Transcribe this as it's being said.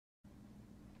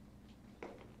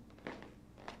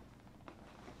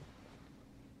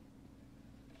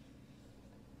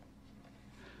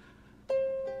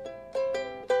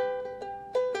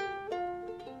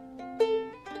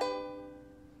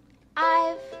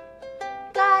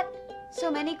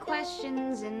so many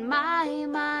questions in my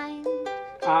mind.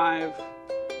 I've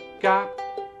got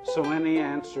so many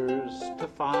answers to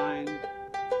find.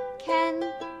 Can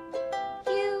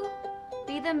you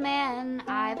be the man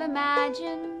I've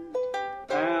imagined?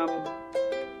 Am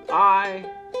I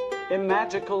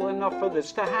magical enough for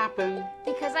this to happen?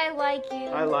 Because I like you.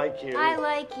 I like you. I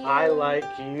like you. I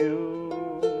like you.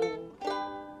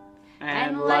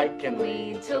 And like can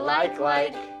lead to like,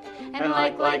 and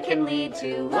like can lead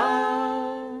to love.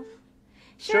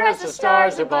 Sure as the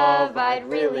stars above, I'd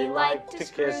really like to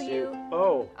screw you.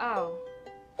 Oh, Oh.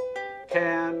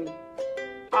 can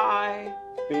I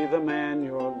be the man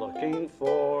you're looking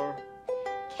for?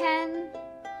 Can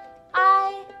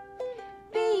I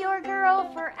be your girl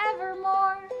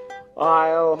forevermore?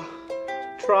 I'll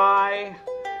try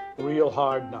real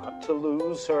hard not to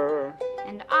lose her.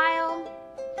 And I'll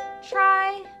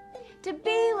try to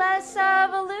be less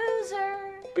of a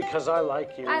loser. Because I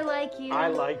like you. I like you. I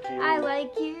like you. I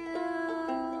like you.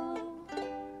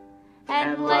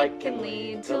 And like can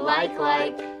lead to like,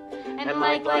 and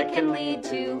like can lead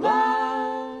to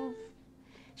love.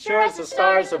 Sure as the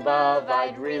stars above,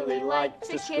 I'd really like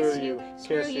to kiss you,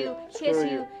 screw you, kiss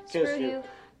you, screw you.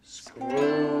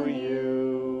 Screw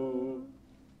you.